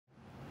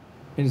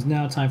It is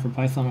now time for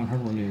Python on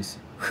Hardware News.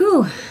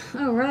 Whew.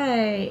 All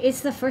right.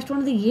 It's the first one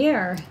of the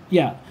year.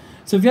 Yeah.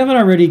 So if you haven't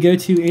already, go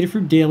to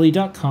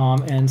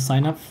adafruitdaily.com and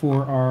sign up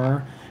for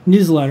our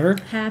newsletter.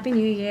 Happy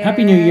New Year.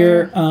 Happy New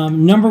Year.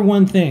 Number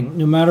one thing,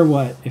 no matter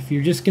what, if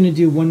you're just going to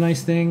do one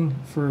nice thing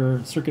for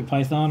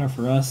CircuitPython or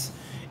for us,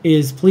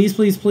 is please,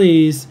 please,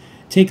 please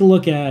take a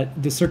look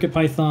at the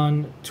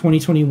CircuitPython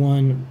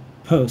 2021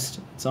 post.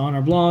 It's on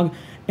our blog.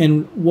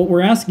 And what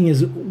we're asking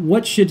is,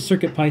 what should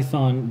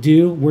CircuitPython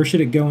do? Where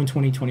should it go in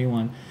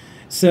 2021?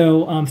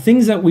 So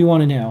things that we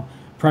want to know,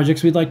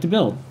 projects we'd like to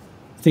build,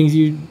 things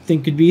you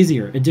think could be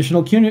easier,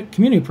 additional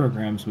community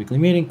programs, weekly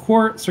meeting,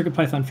 core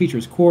CircuitPython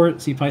features, core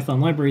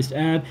CPython libraries to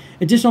add,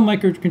 additional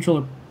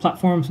microcontroller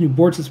platforms, new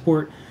board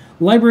support,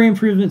 library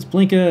improvements,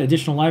 Blinka,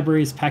 additional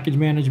libraries, package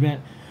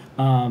management,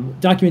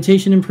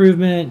 documentation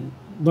improvement,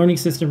 learning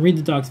system, read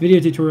the docs, video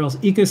tutorials,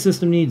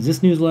 ecosystem needs,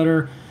 this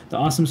newsletter, the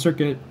awesome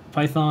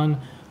CircuitPython,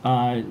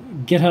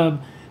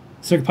 GitHub,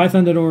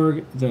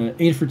 CircuitPython.org, the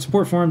Adafruit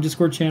support forum,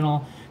 Discord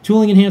channel,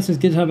 tooling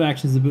enhancements, GitHub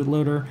Actions, the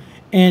bootloader.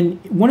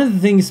 And one of the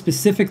things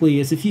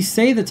specifically is if you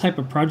say the type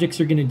of projects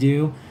you're going to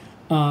do,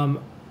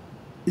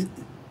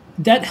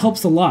 that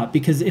helps a lot,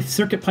 because if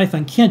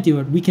CircuitPython can't do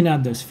it, we can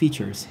add those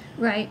features.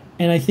 Right.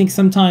 And I think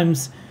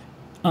sometimes,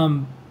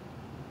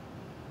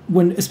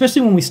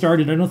 especially when we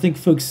started, I don't think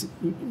folks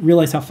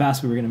realized how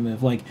fast we were going to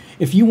move. Like,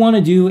 if you want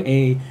to do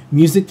a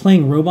music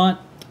playing robot,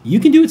 you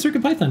can do it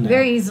CircuitPython now.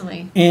 Very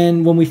easily.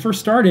 And when we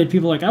first started,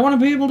 people were like, I want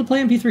to be able to play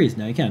MP3s.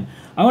 Now you can.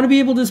 I want to be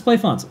able to display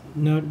fonts.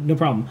 No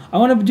problem. I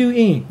want to do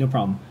E. No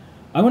problem.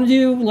 I want to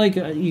do like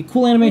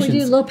cool animations. We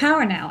do low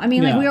power now. I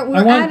mean, yeah. like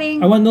we're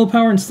adding. I want low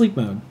power and sleep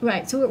mode.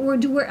 Right. So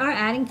we're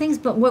adding things,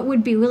 but what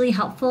would be really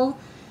helpful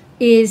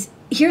is,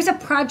 here's a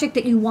project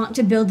that you want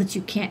to build that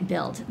you can't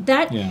build.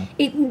 I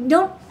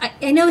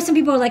know some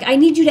people are like, I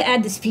need you to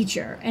add this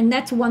feature, and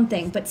that's one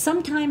thing. But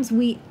sometimes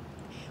we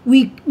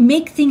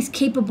make things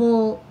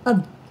capable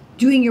of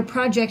doing your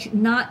project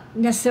not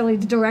necessarily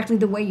directly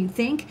the way you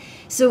think.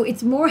 So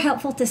it's more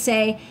helpful to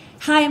say,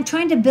 hi, I'm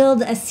trying to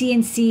build a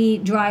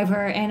CNC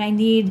driver and I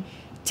need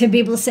to be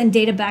able to send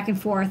data back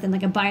and forth in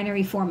like a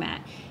binary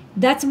format.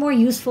 That's more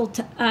useful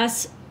to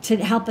us to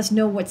help us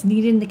know what's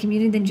needed in the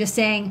community than just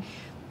saying,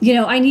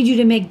 I need you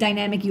to make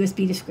dynamic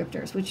USB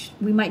descriptors, which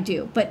we might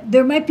do. But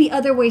there might be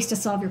other ways to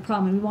solve your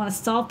problem. We want to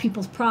solve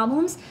people's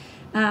problems.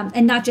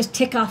 And not just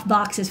tick off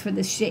boxes for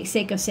the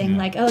sake of saying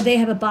like, oh, they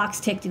have a box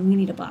ticked and we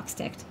need a box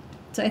ticked.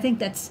 So I think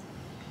that's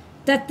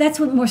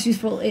what most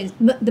useful is.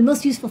 The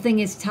most useful thing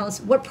is to tell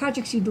us what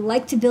projects you'd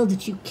like to build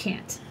that you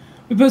can't.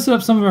 We posted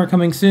up some of our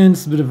coming soon.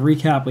 It's a bit of a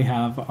recap. We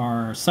have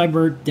our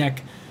Cyber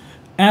Deck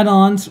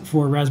add-ons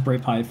for Raspberry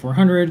Pi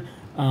 400.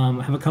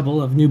 Have a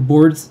couple of new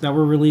boards that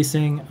we're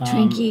releasing.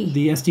 Twinkie.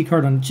 The SD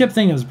card on a chip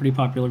thing, that was a pretty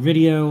popular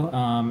video.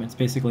 It's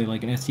basically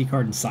like an SD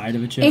card inside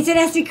of a chip. It's an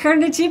SD card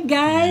on a chip,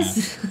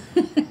 guys.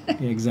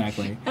 Yeah,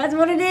 exactly. That's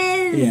what it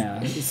is.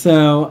 Yeah.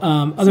 So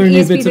other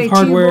new bits of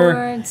hardware.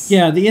 Boards.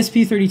 Yeah, the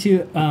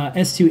SP32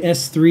 S2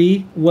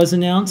 S3 was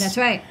announced. That's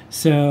right.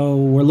 So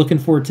we're looking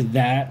forward to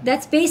that.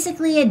 That's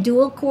basically a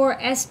dual-core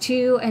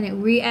S2, and it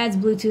re-adds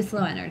Bluetooth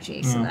Low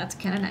Energy. So that's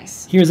kind of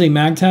nice. Here's a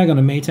mag tag on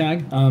a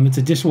Maytag. It's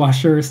a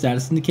dishwasher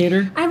status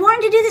indicator. I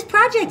wanted to do this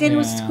project, and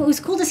it was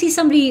cool to see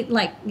somebody,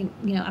 like,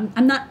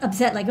 I'm not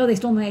upset, like, oh, they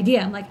stole my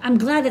idea. I'm like, I'm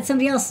glad that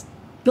somebody else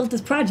built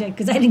this project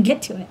because I didn't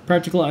get to it.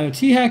 Practical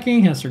IoT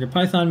hacking has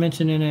CircuitPython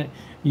mentioned in it.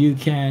 You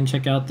can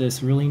check out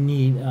this really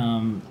neat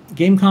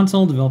game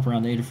console developed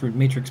around the Adafruit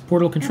Matrix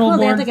Portal control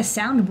board. They have like a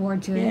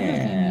soundboard to it.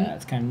 Yeah,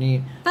 it's kind of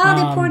neat. Oh,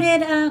 they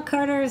ported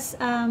Carter's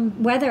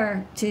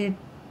weather to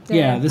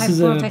the this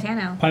is a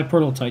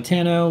PyPortal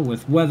Titano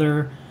with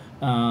weather.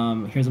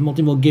 Here's a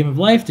multimodal Game of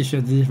Life to show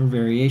the different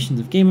variations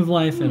of Game of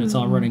Life, and it's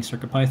all running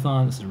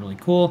CircuitPython. This is really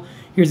cool.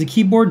 Here's a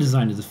keyboard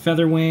designed as a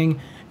feather wing,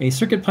 a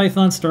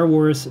CircuitPython Star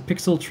Wars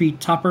pixel tree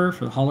topper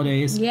for the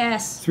holidays.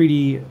 Yes.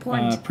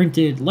 3D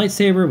printed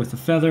lightsaber with a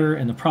feather,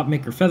 and the prop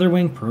maker feather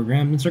wing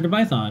programmed in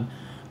CircuitPython.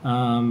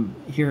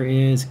 Here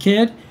is a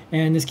kid,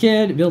 and this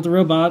kid built a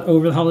robot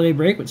over the holiday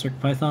break with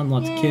CircuitPython.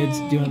 Lots of kids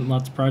doing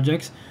lots of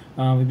projects.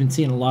 We've been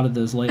seeing a lot of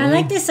those lately. I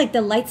like this, like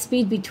the light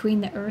speed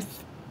between the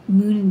Earth,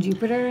 Moon, and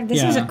Jupiter.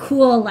 This was a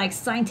cool, like,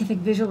 scientific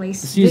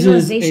visualization. This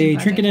uses a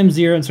Trinket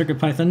M0 and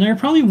CircuitPython. They're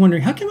probably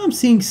wondering, how come I'm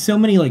seeing so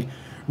many like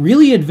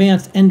really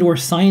advanced and/or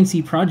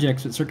sciencey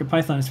projects with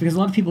CircuitPython? It's because a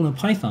lot of people know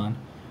Python,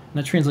 and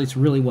that translates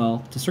really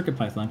well to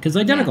CircuitPython because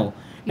it's identical,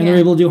 and they're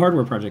able to do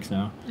hardware projects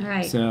now.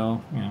 Right.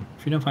 So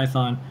if you know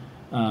Python.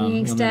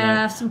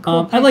 Stuff, some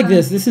cool I like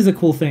this. This is a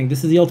cool thing.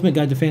 This is the ultimate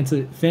guide to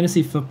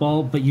fantasy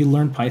football, but you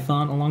learn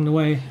Python along the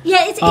way.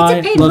 Yeah, it's a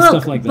paid book,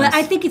 stuff like this. but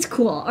I think it's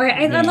cool. All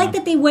right, I like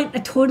that they went a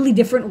totally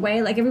different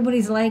way. Like,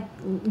 everybody's like,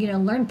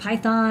 learn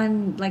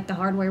Python, like the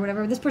hardware, or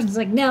whatever. This person's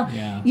like, no,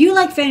 you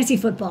like fantasy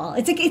football.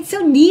 It's like, it's so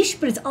niche,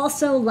 but it's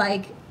also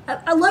like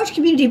a large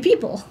community of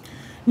people.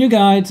 New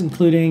guides,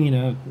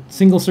 including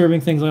single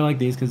serving things. I like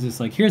these because it's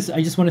like,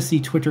 I just want to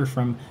see Twitter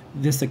from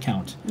this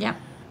account. Yeah.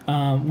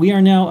 We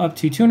are now up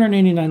to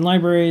 289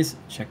 libraries.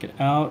 Check it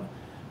out.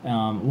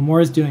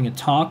 Lamore is doing a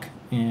talk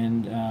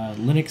and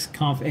Linux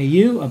Conf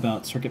AU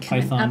about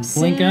CircuitPython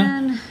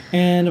Blinka.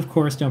 And of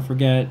course, don't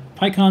forget,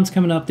 PyCon's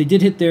coming up. They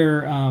did hit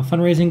their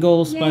fundraising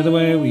goals, by the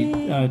way. We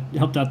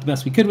helped out the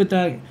best we could with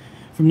that,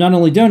 from not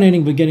only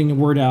donating, but getting the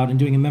word out and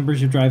doing a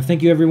membership drive.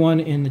 Thank you, everyone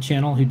in the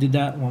channel who did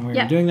that when we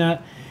were doing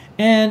that.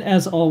 And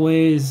as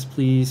always,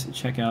 please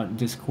check out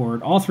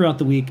Discord all throughout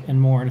the week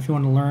and more. And if you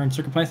want to learn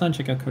CircuitPython,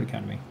 check out Code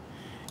Academy.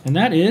 And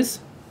that is,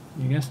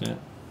 you guessed it.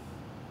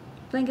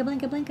 Blinka,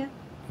 blinka, blinka.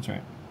 That's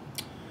right.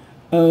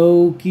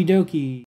 Okie dokie.